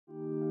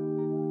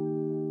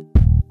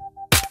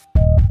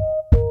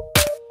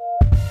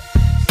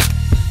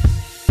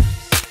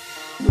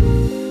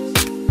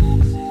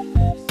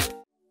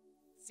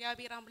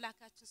እግዚአብሔር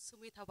አምላካችን ስሙ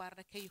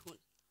የተባረከ ይሁን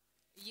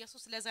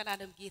ኢየሱስ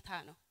ለዘላለም ጌታ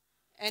ነው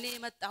እኔ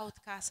የመጣሁት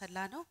ከአሰላ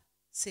ነው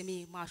ስሜ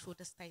ማሾ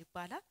ደስታ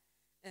ይባላል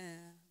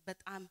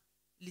በጣም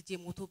ልጄ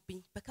ሞቶብኝ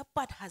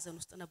በከባድ ሐዘን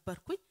ውስጥ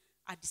ነበርኩኝ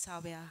አዲስ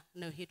አበባ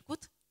ነው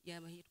ሄድኩት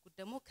የመሄድኩት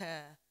ደግሞ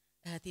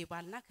ከእህቴ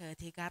ባልና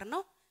ከእህቴ ጋር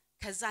ነው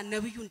ከዛ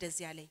ነብዩ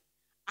እንደዚህ ያለኝ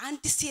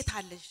አንድ ሴት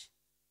አለሽ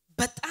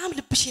በጣም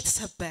ልብሽ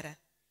የተሰበረ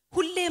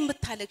ሁሌ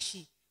የምታለቅሺ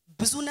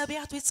ብዙ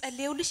ነቢያቶች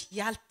ጸልየውልሽ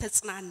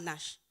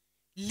ያልተጽናናሽ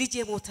ልጅ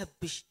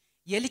የሞተብሽ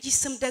የልጅ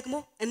ስም ደግሞ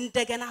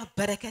እንደገና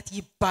በረከት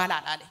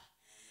ይባላል አለ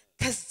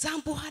ከዛም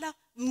በኋላ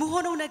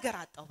ምሆነው ነገር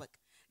አጣው በቃ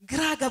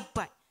ግራ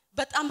ገባኝ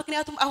በጣም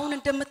ምክንያቱም አሁን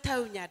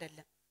እንደምታዩኝ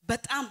አይደለም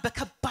በጣም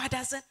በከባድ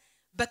ሐዘን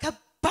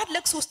በከባድ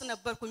ለቅሶ ውስጥ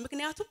ነበርኩኝ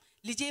ምክንያቱም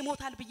ልጄ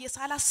ይሞታል ብዬ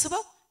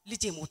ሳላስበው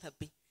ልጄ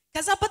ሞተብኝ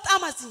ከዛ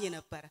በጣም አዝኜ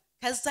ነበር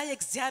ከዛ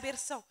የእግዚአብሔር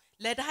ሰው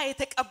ለዳሃ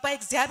የተቀባይ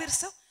እግዚአብሔር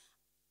ሰው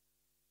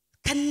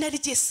ከነ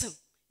ልጄ ስም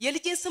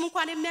የልጄን ስም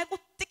እንኳን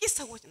የሚያውቁት ጥቂት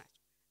ሰዎች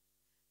ናቸው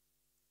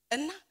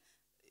እና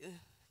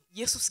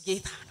ኢየሱስ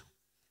ጌታ ነው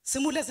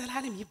ስሙ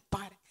ለዘላለም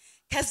ይባረክ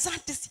ከዛ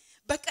እንደዚህ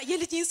በቃ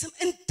የልጄን ስም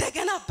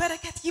እንደገና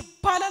በረከት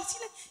ይባላል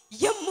ሲል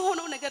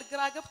የምሆነው ነገር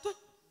ግራ ገብቶኝ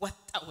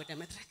ወጣ ወደ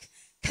መድረክ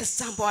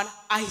ከዛም በኋላ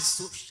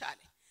አይዞሽ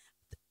አለ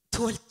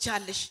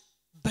ትወልጃለሽ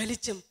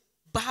በልጅም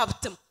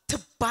በሀብትም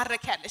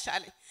ትባረካለሽ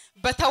አለ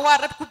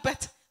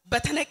በተዋረድኩበት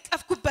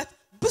በተነቀፍኩበት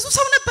ብዙ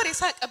ሰው ነበር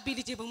የሳቀብኝ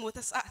ልጄ በሞተ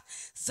ሰዓት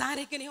ዛሬ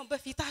ግን ይሁን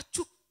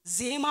በፊታችሁ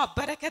ዜማ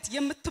በረከት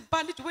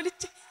የምትባል ልጅ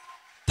ወልጄ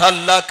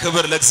ታላቅ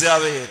ክብር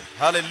ለእግዚአብሔር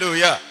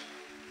ሃሌሉያ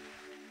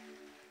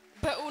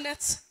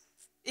በእውነት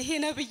ይሄ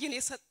ነብይን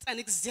የሰጠን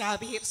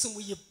እግዚአብሔር ስሙ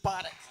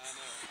ይባረክ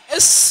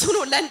እሱ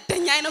ነው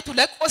ለእንደኛ አይነቱ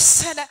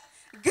ለቆሰለ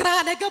ግራ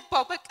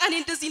ለገባው በቃ እኔ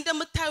እንደዚህ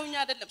እንደምታዩኝ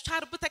አይደለም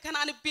ሻርብ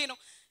ተከናንቤ ነው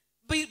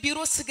ቢሮ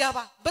ስገባ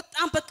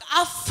በጣም በቃ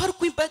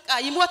አፈርኩኝ በቃ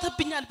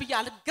ይሞተብኛል ብዬ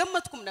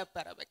አልገመትኩም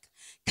ነበር በቃ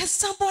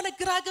ከዛም በኋላ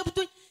ግራ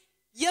ገብቶኝ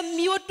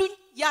የሚወዱኝ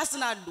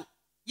ያዝናሉ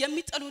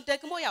የሚጠሉኝ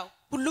ደግሞ ያው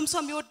ሁሉም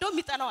ሰው የሚወደው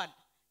የሚጠላዋል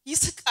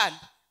ይስቃል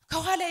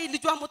ከኋላዬ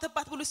ልጇ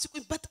ሞተባት ብሎ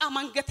ሲቁኝ በጣም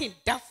አንገቴን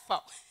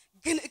ደፋው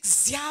ግን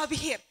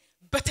እግዚአብሔር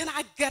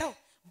በተናገረው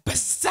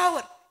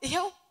በዛወር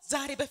ይሄው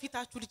ዛሬ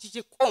በፊታችሁ ልጅ ይዤ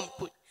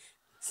ቆምኩኝ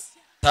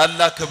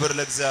ታላቅ ክብር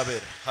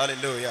ለእግዚአብሔር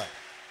ሃሌሉያ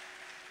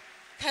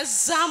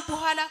ከዛም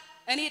በኋላ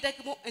እኔ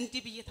ደግሞ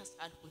እንዲህ ብዬ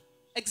ተሳልኩኝ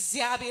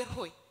እግዚአብሔር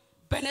ሆይ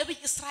በነብይ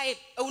እስራኤል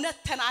እውነት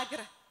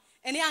ተናግረ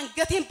እኔ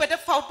አንገቴን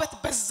በደፋውበት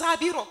በዛ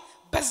ቢሮ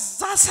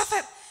በዛ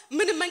ሰፈር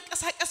ምን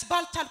መንቀሳቀስ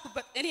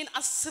ባልቻልኩበት እኔን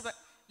አስበ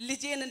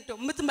ልጄን እንደው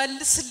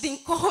ምትመልስልኝ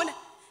ከሆነ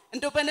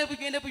እንደው በነብዩ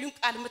የነብዩን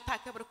ቃል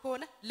ምታከብር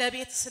ከሆነ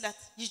ለቤት ስለት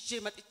ይዤ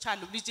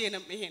መጥቻለሁ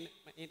ልጄንም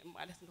ይሄንም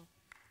ማለት ነው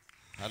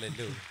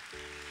ሃሌሉያ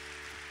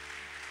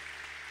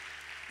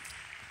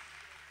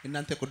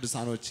እናንተ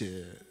ቅዱሳኖች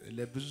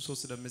ለብዙ ሰው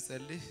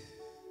ስለምጸልይ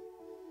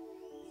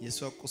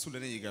የሰው ቁስል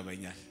ለኔ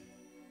ይገባኛል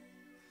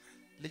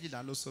ልጅ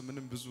ላለው ሰው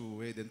ምንም ብዙ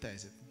ወይ ደንታ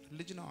አይሰጥም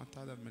ልጅ ነው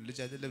አታለም ልጅ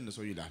አይደለም ነው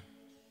ሰው ይላል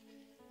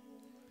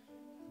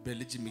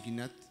በልጅ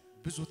ምክንያት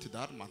ብዙ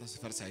ትዳር ማታ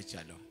ሰፈር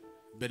ሳይቻለው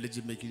በልጅ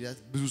ምክንያት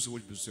ብዙ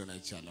ሰዎች ብዙ ሰው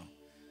አይቻለው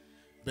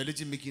በልጅ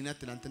ምክንያት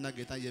ትናንትና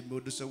ጌታ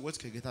የሚወዱ ሰዎች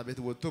ከጌታ ቤት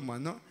ወጥቶ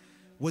ማነው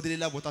ወደ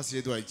ሌላ ቦታ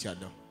ሲሄዱ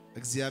አይቻለው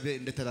እግዚአብሔር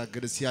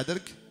እንደተናገረ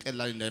ሲያደርግ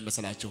ቀላል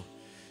እንዳይመስላችሁ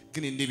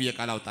ግን እንዲህ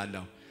በቃል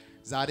አውጣለሁ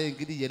ዛሬ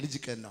እንግዲህ የልጅ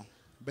ቀን ነው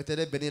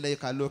በተለይ በኔ ላይ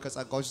ካለው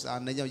ከጻጋዎች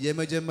አንደኛው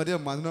የመጀመሪያው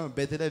ማለት ነው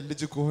በተለይ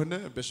ልጅ ከሆነ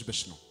በሽበሽ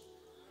ነው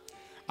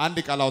አንድ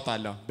ቃል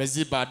አውጣለሁ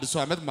በዚህ በአዲሱ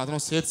ዓመት ማለት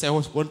ነው ሴት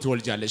ሳይሆን ወንድ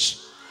ትወልጃለሽ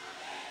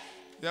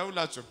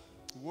ያውላችሁ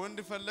ወንድ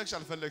ፈለግሽ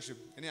አልፈለግሽም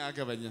እኔ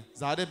አገባኝ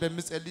ዛሬ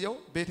በሚጸልየው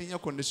በየትኛው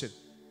ኮንዲሽን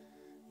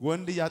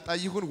ወንድ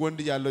ያጣይሁን ወንድ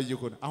ያለው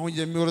ይሁን አሁን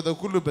የሚወርደው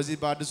ሁሉ በዚህ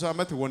በአዲሱ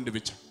ዓመት ወንድ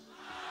ብቻ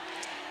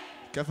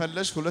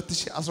ከፈለሽ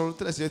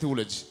 2012 ላይ ሴት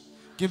ውለጅ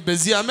ግን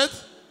በዚህ ዓመት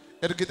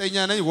እርግጠኛ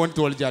ነኝ ወንድ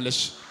ትወልጃለሽ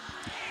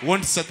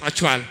ወንድ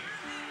ሰጣችኋል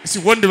እሺ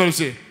ወንድ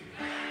በሉሲ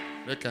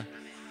በቃ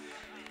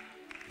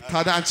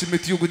ታዲያ አንቺ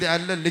ምትዩ ጉዳይ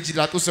አለ ልጅ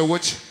ላጡ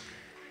ሰዎች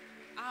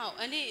አዎ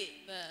እኔ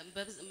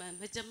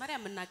መጀመሪያ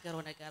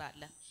የምናገረው ነገር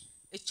አለ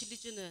እቺ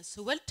ልጅን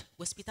ስወልድ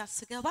ሆስፒታል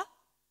ስገባ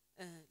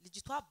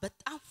ልጅቷ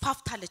በጣም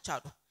ፋፍታለች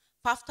አሉ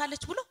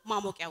ፋፍታለች ብሎ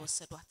ማሞቂያ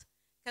ወሰዷት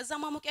ከዛ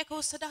ማሞቂያ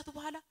ከወሰዳቱ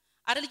በኋላ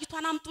አረ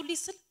ልጅቷን አምጡልኝ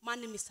ስል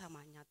ማንንም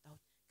ይሰማኝ አጣው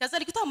ከዛ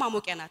ልጅቷ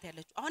ማሞቂያ ናት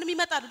ያለችው አሁንም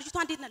ይመጣሉ ልጅቷ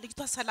እንዴት ናት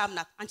ልጅቷ ሰላም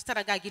ናት አንቺ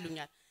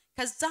ተረጋጊሉኛል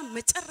ከዛ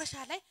መጨረሻ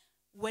ላይ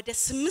ወደ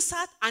 8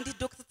 ሰዓት አንዲት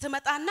ዶክተር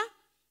ትመጣና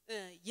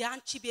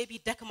ያንቺ ቤቢ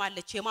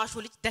ደክማለች የማሾ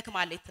ልጅ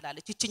ደክማለች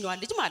ትላለች እቺኛዋ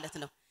ልጅ ማለት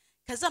ነው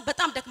ከዛ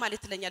በጣም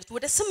ደክማለች ትለኛለች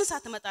ወደ 8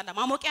 ሰዓት ትመጣና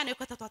ማሞቂያ ነው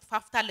የከተቷት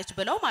ፋፍታለች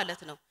ብለው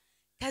ማለት ነው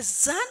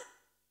ከዛን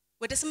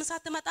ወደ 8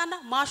 ሰዓት ትመጣና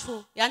ማሾ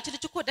ያንቺ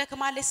ልጅ እኮ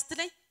ደክማለች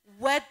ስትለኝ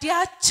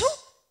ወዲያቸው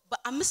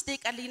በ5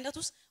 ደቂቃ ልዩነት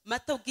ውስጥ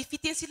መተው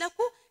ግፊቴን ሲለኩ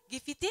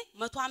ግፊቴ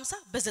 150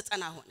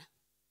 በ90 ሆነ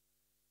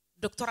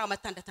ዶክተሯ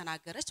መታ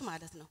እንደተናገረች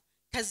ማለት ነው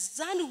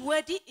ከዛን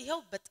ወዲ ይሄው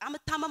በጣም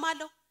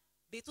ተማማለሁ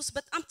ቤት ውስጥ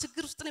በጣም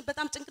ችግር ውስጥ ነኝ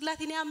በጣም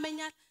ጭንቅላቴን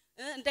ያመኛል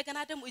እንደገና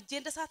ደግሞ እጄ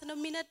እንደሳት ነው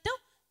የሚነደው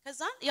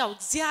ከዛን ያው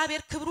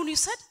እግዚአብሔር ክብሩን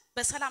ይሰድ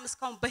በሰላም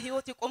እስካሁን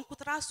በህይወት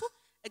የቆምኩት ራሱ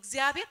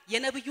እግዚአብሔር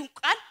የነብዩን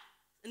ቃል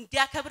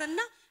እንዲያከብርና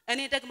እኔ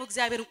ደግሞ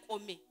እግዚአብሔርን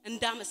ቆሜ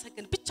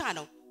እንዳመሰግን ብቻ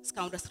ነው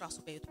እስካሁን ድረስ ራሱ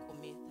በህይወት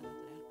ቆሜ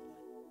ተናግሬያለሁ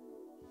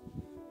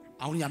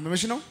አሁን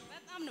ያመመሽ ነው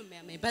በጣም ነው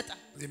የሚያመኝ በጣም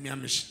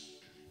የሚያምሽ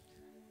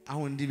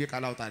አሁን እንዲህ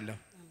በቃል አውጣለሁ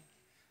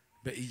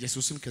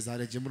በኢየሱስም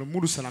ከዛሬ ጀምሮ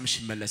ሙሉ ሰላምሽ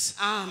ይመለስ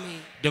አሜን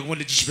ደግሞ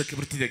ልጅሽ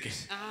በክብር ትደግስ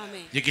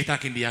አሜን የጌታ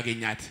ክንድ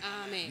ያገኛት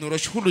አሜን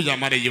ኑሮሽ ሁሉ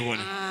ያማረ ይሆን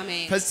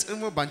አሜን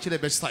ፈጽሞ ባንቺ ላይ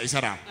በሽታ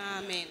ይሰራ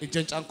አሜን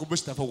እጀን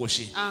ጫንኩብሽ ተፈወሺ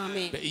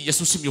አሜን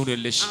በኢየሱስም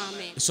ይሁንልሽ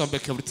እሷን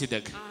በክብር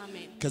ትደግ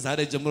አሜን ከዛሬ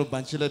ጀምሮ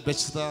ባንቺ ላይ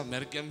በሽታ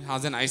መርገም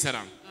ሐዘን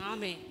አይሰራም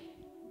አሜን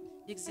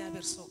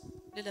የእግዚአብሔር ሰው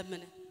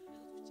ለለምን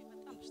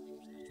በጣም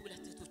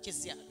ሁለት እህቶች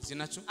እዚህ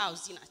ናቸው አው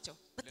እዚህ ናቸው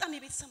በጣም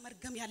የቤተሰብ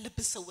መርገም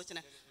ያለብን ሰዎች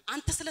ነን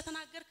አንተ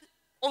ስለተናገርክ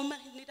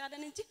ቆመን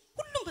እንሄዳለን እንጂ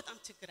ሁሉም በጣም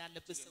ችግር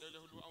ያለብን ሰው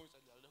ለሁሉ አሁን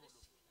ጸልያለሁ ለሁሉ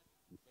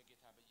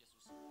በጌታ በኢየሱስ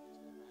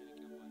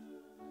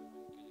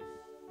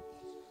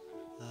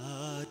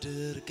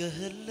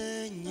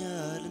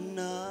አድርገህልኛልና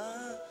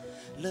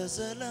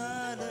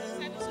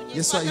ለዘላለም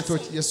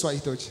የሷ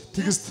አይቶች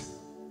ትግስት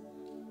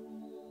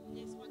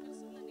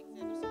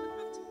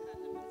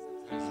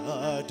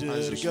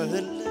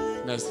አድርገህልኝ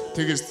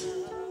ትግስት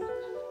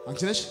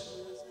አንቺ ነሽ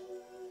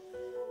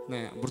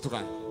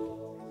ብርቱካን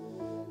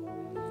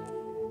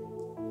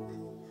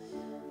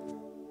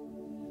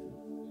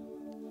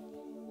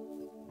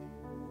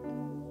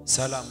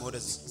ሰላም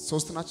ወደዚህ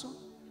ሶስት ናቸው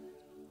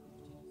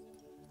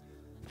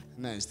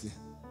ናይስቲ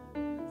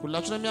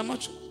ሁላችሁ ነው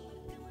የሚያማችሁ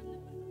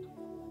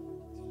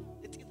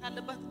እጥቂት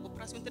አለባት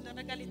ኦፕራሲዮን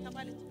ተደረጋል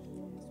የተባለች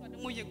እሷ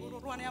ደግሞ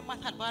የጎሮሮዋን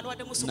ያማታል ባሏ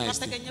ደግሞ ሱካር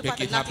ተገኘባት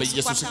በጌታ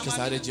በኢየሱስ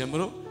ከዛሬ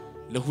ጀምሮ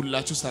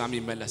ለሁላችሁ ሰላም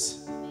ይመለስ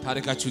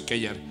ታሪካችሁ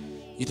ይቀየር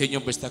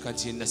የተኛው በሽታ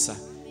ካንቺ ይነሳ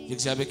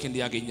የእግዚአብሔር ክንድ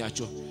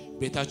ያገኛችሁ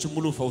ቤታችሁ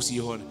ሙሉ ፈውስ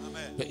ይሆን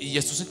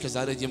በኢየሱስ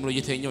ከዛሬ ጀምሮ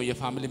የተኛው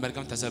የፋሚሊ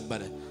መርገም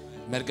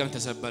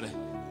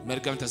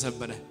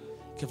ተሰበረ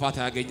ክፋት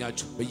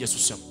ያገኛችሁ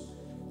በኢየሱስ ስም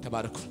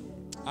ተባረኩ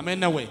አሜን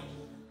ነው ወይ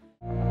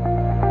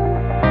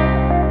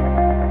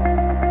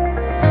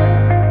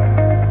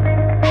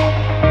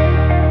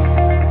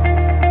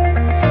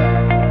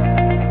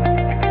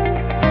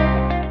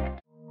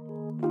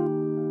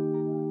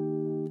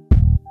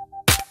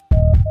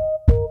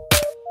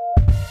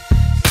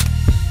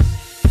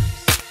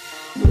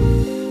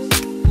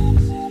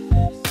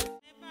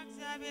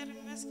እግዚአብሔር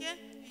ይመስገን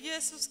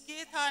ኢየሱስ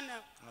ጌታ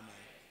ነው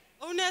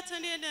እውነት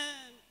እኔን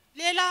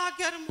ሌላ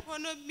ሀገርም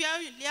ሆኖ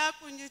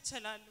ሊያቁኝ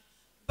ይችላሉ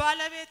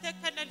ባለቤቴ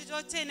ከነ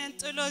ልጆቼ ነን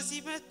ጥሎ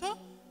እዚህ መጥቶ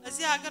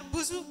እዚህ ሀገር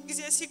ብዙ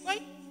ጊዜ ሲቆይ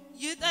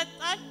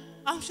ይጠጣል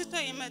አምሽቶ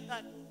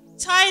ይመጣል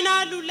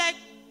ቻይናሉ ላይ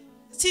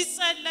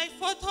ሲጸለይ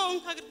ፎቶውን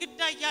ከግድግዳ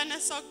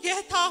ያነሳው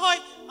ጌታ ሆይ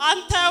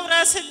አንተ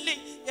ውረስልኝ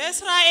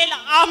የእስራኤል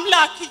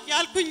አምላክ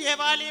እያልኩኝ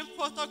የባሌን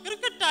ፎቶ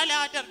ግድግዳ ላይ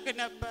አደርግ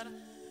ነበር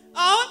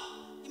አሁን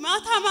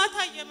ማታ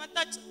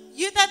እየመጣች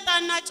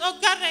ይጠጣና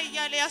ጮጋራ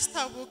እያለ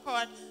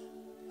ያስታውቀዋል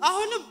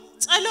አሁንም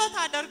ጸሎት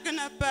አደርግ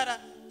ነበር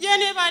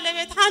የኔ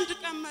ባለቤት አንድ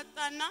ቀን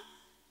መጣና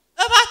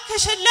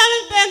እባክሽ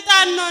ለምን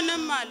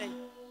በእንጣኖንም አለኝ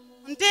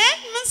እንዴ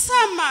ምን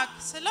ሰማክ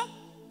ስለው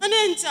እኔ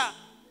እንጃ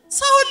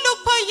ሰው ሁሉ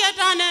እኮ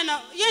እየዳነ ነው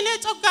የኔ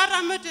ጮጋራ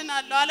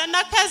መድናለሁ አለና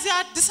ከዚህ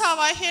አዲስ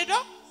አበባ ሄዶ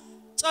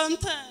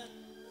ጾምተ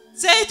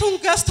ዘይቱን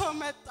ገዝቶ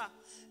መጣ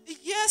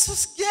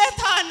ኢየሱስ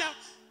ጌታ ነው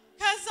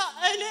ከዛ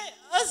እኔ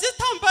እዚህ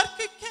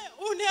ተንበርክኬ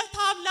እውነት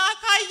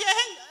አምላክ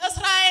አየኸኝ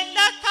እስራኤል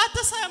ለካ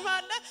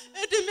ትሰማለህ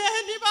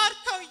እድሜህን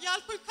ይባርከው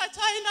እያልኩኝ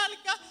ከቻይናል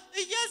ጋር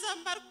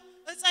እየዘመርኩ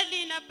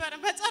እጸልይ ነበር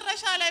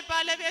መጨረሻ ላይ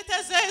ባለቤቴ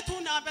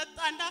ዘይቱን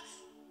አመጣና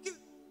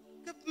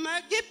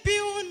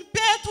ግቢውን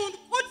ቤቱን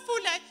ቁልፉ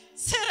ላይ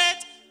ስረጭ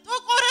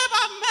ጥቁር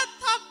እባብ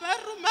መታ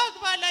በሩ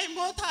መግባ ላይ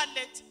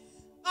ሞታለች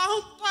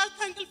አሁን ጧት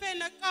ከእንቅልፌ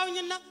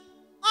ነቃውኝና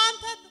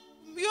አንተ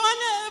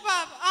የሆነ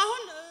እባብ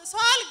አሁን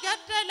ሰው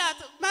አልገደላት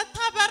መታ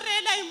በሬ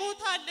ላይ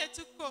ሞታለች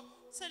እኮ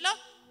ስለው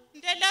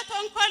እንደ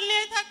ለተንኮል ነው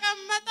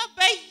የተቀመጠ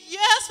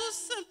በኢየሱስ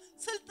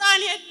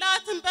ስልጣን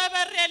የላትም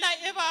በበሬ ላይ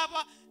እባባ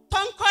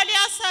ተንኮል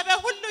ያሰበ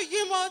ሁሉ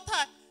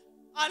ይሞታል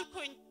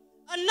አልኩኝ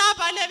እና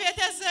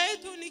ባለቤቴ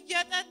ዘይቱን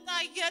እየጠጣ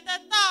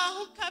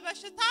አሁን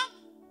ከበሽታ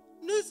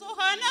ንጹህ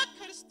ሆነ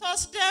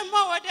ክርስቶስ ደግሞ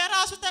ወደ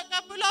ራሱ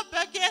ተቀብሎ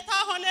በጌታ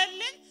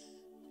ሆነልኝ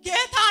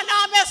ጌታን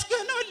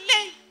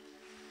አመስግኑልኝ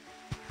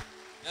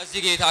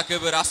ለዚህ ጌታ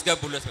ክብር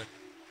አስገቡለት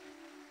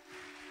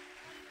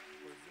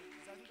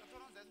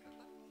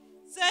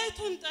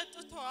ዘይቱን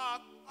ጠጥቶ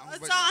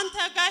እዛ አንተ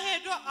ጋር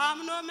ሄዶ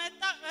አምኖ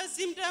መጣ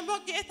እዚህም ደግሞ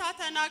ጌታ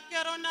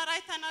ተናገረውና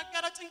ራይ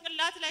ተናገረው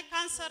ጭንቅላት ላይ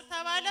ካንሰር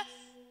ተባለ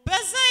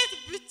በዘይት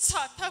ብቻ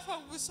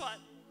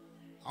ተፈውሷል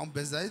አሁን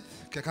በዘይት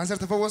ከካንሰር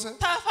ተፈወሰ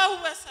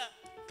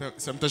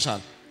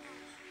ሰምተሻል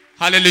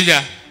ሃሌሉያ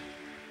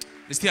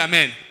እስቲ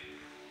አሜን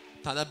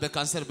ታዲያ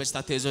በካንሰር በሽታ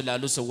ተይዞ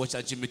ላሉ ሰዎች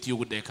አንቺ የምትዩ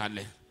ጉዳይ ካለ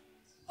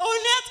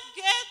እውነት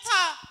ጌታ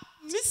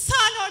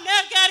ምሳሌው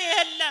ነገር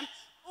የለም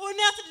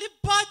እውነት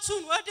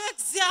ልባችሁን ወደ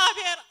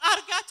እግዚአብሔር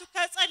አርጋችሁ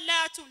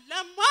ከጸለያችሁ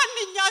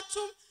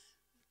ለማንኛችሁም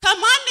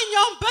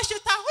ከማንኛውም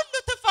በሽታ ሁሉ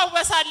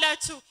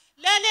ትፈወሳላችሁ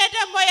ለኔ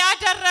ደግሞ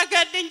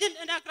ያደረገልኝን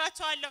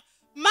እነግራችኋለሁ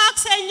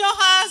ማክሰኞ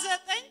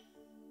 29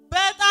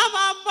 በጣም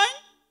አሞኝ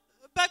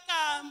በቃ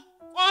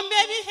ቆሜ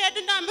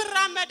ቢሄድና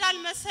ምራመዳል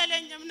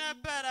መሰለኝም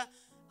ነበር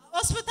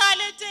ሆስፒታል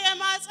እጄ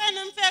የማፀን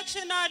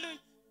ኢንፌክሽን አሉኝ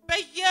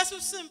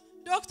በኢየሱስም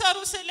ዶክተሩ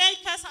ስለኝ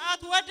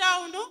ከሰዓት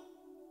ወዳውኑ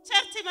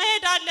ቸርች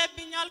መሄድ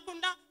አለብኝ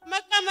አልኩና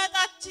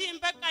መቀመጣችን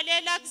በቃ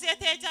ሌላ ጊዜ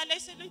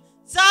ትሄጃለሽ ሲሉኝ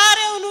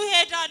ዛሬውኑ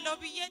ሄዳለሁ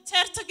ብዬ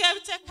ቸርች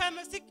ገብቼ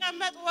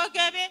ሲቀመጥ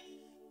ወገቤ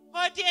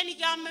ሆዴን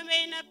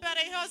ያመመኝ ነበር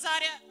ይሄው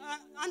ዛሬ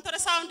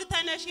አንትራሳውንድ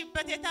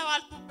ተነሽበት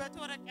የተባልኩበት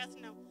ወረቀት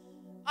ነው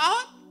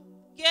አሁን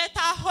ጌታ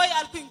ሆይ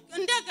አልኩኝ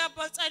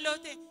እንደገባው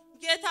ጸሎቴ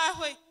ጌታ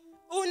ሆይ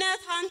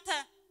እውነት አንተ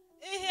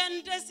ይሄ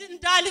እንደዚህ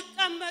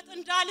እንዳልቀመጥ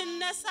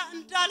እንዳልነሳ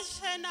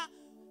እንዳልሸና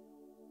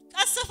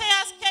ቀስፈ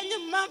ያስከኝ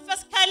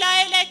መንፈስ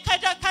ከላይ ላይ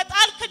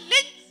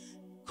ከጣልክልኝ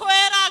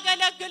ኮራ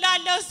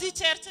አገለግላለሁ እዚህ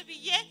ቸርች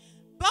ብዬ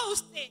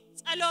በውስጤ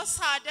ጸሎት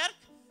ሳደርግ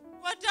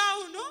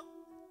ወዳውኑ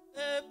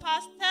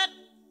ፓስተር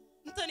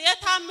እንትን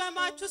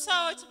የታመማችሁ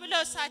ሰዎች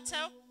ብለው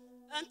ሳቸው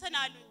እንትን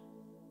አሉ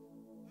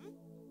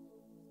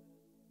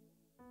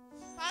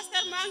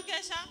ፓስተር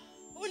ማንገሻ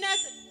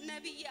እውነት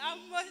ነብይ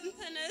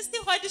እንትን እስቲ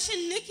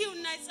ሆድሽን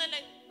ንኪውና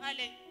ይጸለይ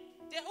አለኝ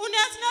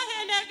እውነት ነው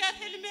ይሄ ነገር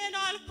ህልሜ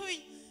ነው አልኩኝ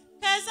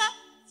ከዛ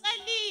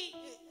ጸልይ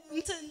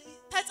እንትን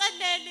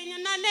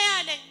ተጸለየልኝና ነይ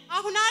አለኝ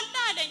አሁን አለ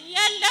አለኝ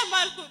የለም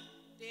አልኩኝ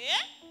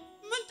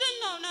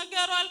ምንድነው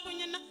ነገሩ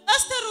አልኩኝና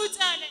እስቲ ሩጭ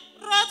አለኝ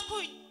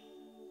ሮጥኩኝ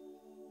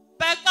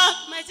በቃ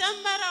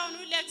መጀመሪያውኑ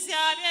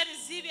ለእግዚአብሔር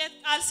እዚህ ቤት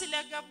ቃል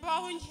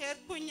ስለገባሁኝ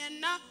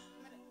ሄድኩኝና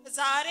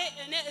ዛሬ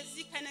እኔ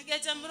እዚህ ከነገ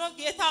ጀምሮ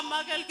ጌታ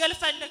ማገልገል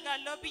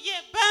ፈልጋለሁ ብዬ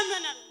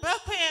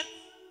በኮር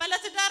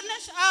ባለትዳር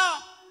ነሽ አዎ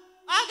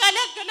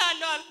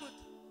አገለግላለሁ አልኩት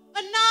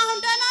እና አሁን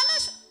ደህና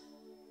ነሽ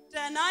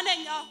ደህና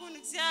ነኝ አሁን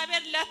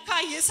እግዚአብሔር ለካ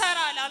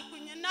ይሰራል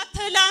አልኩኝና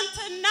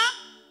ትላንትና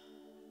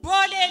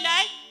ቦሌ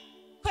ላይ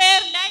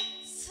ኮር ላይ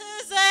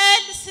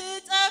ስዘል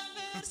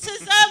ስጨፍር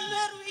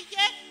ስዘምር ውዬ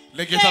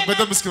ለጌታ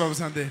በደም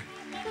እስኪባብስ አንዴ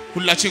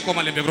ሁላችን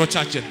ቆማለን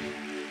በእግሮቻችን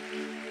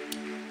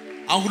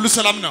አሁን ሁሉ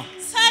ሰላም ነው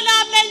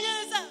ሰላም ነኝ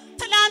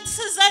ትላንት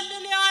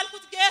ስዘልን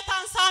ያልኩት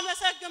ጌታን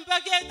ሳመሰግን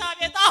በጌታ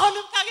ቤት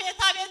አሁንም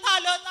ከጌታ ቤት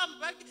አልወጣም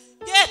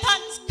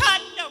ጌታን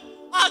እስካለው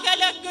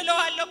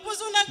አገለግለዋለሁ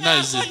ብዙ ነገር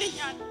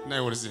አቆልኛል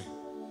ናይ ወርዚ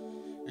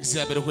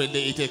እግዚአብሔር ሆይ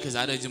ለኢቴ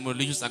ከዛሬ ጀምሮ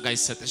ልዩ ጸጋ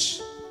ይሰጥሽ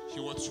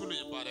ህይወትሽ ሁሉ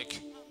ይባረክ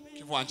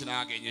ክፉ አንቺን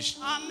አያገኝሽ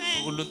አሜን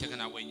ሁሉን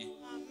ተከናወኝ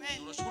አሜን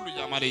ኑሮሽ ሁሉ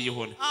ያማረ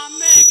ይሁን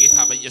አሜን በጌታ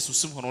በኢየሱስ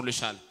ስም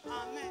ሆኖልሻል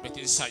አሜን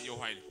በትንሳኤው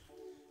ኃይል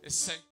እሰይ